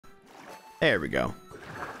There we go.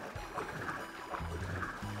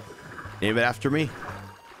 Name it after me.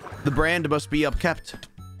 The brand must be upkept.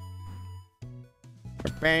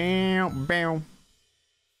 Bam, bam.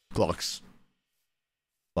 Clocks.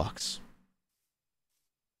 Clocks.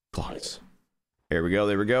 Clocks. Here we go.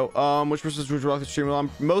 There we go. Which person's would you like to stream on?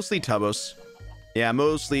 Mostly Tubos. Yeah,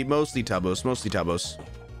 mostly Tubos. Mostly Tubos.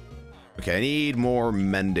 Okay, I need more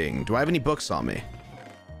mending. Do I have any books on me?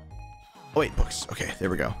 Oh, wait, books. Okay, there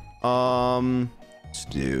we go. Let's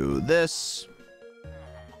do this.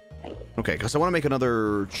 Okay, because I want to make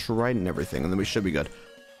another trident and everything, and then we should be good.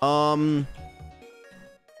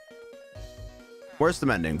 Where's the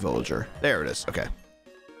mending villager? There it is. Okay.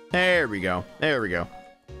 There we go. There we go.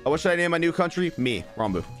 What should I name my new country? Me,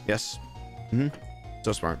 ranboo. Yes.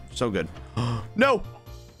 So smart. So good. No!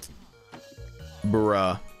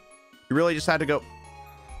 Bruh. You really just had to go.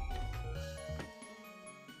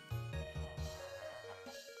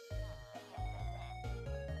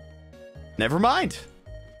 Never mind.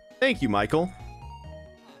 Thank you, Michael.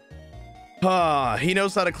 He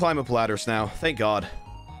knows how to climb up ladders now. Thank God.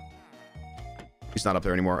 He's not up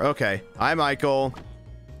there anymore. Okay. Hi, Michael.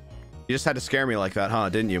 You just had to scare me like that, huh?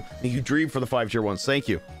 Didn't you? You dreamed for the 5 tier ones. Thank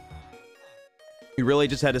you. You really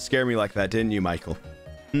just had to scare me like that, didn't you, Michael?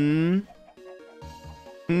 They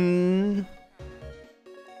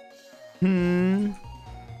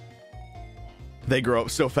grow up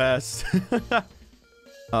so fast.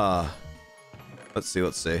 Let's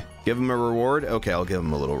see. Give him a reward. Okay, I'll give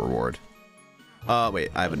him a little reward.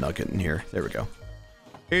 Wait, I have a nugget in here. There we go.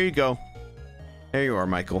 Here you go. There you are,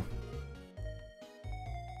 Michael.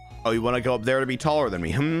 Oh, you want to go up there to be taller than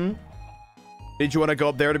me? Did you want to go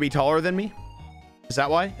up there to be taller than me? Is that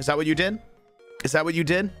why? Is that what you did? Is that what you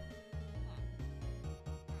did?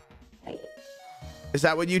 Is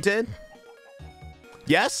that what you did?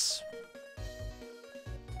 Yes?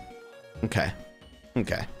 Okay.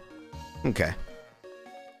 Okay. Okay.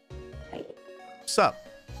 What's up?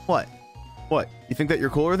 What? What? You think that you're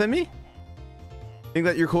cooler than me? Think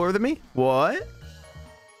that you're cooler than me? What?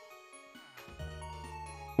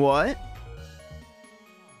 What?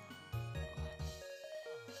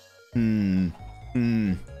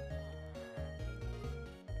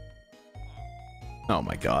 Oh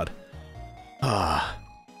my God.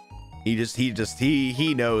 He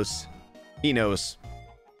knows. He knows.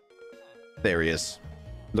 There he is.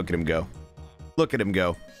 Look at him go. Look at him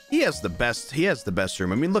go. He has the best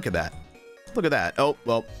room. I mean, look at that. Look at that. Oh,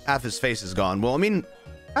 well, half his face is gone. Well, I mean,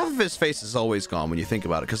 half of his face is always gone when you think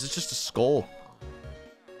about it, because it's just a skull.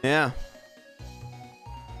 Yeah.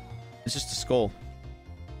 It's just a skull.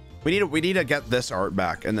 We need to get this art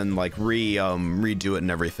back and then like redo it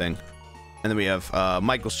and everything. And then we have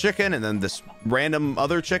Michael's chicken and then this random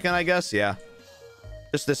other chicken, I guess. Yeah.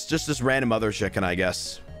 Just this random other chicken, I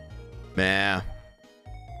guess. Yeah.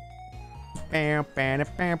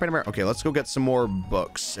 Okay, let's go get some more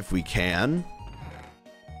books if we can.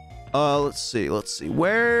 Let's see.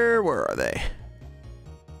 Where are they?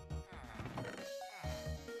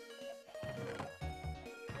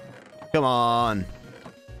 Come on.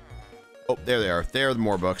 Oh, there they are. There are the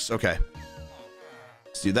more books. Okay.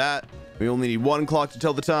 Let's do that. We only need one clock to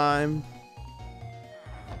tell the time.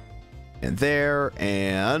 And there,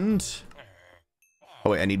 and...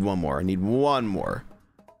 Oh, wait, I need one more. I need one more.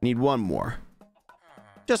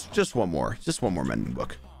 Just one more. Just one more mending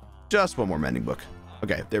book. Just one more mending book.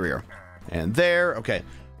 Okay, there we are. And there. Okay.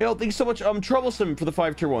 Hey, thanks so much, Troublesome, for the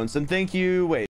 5 tier ones. And thank you. Wait.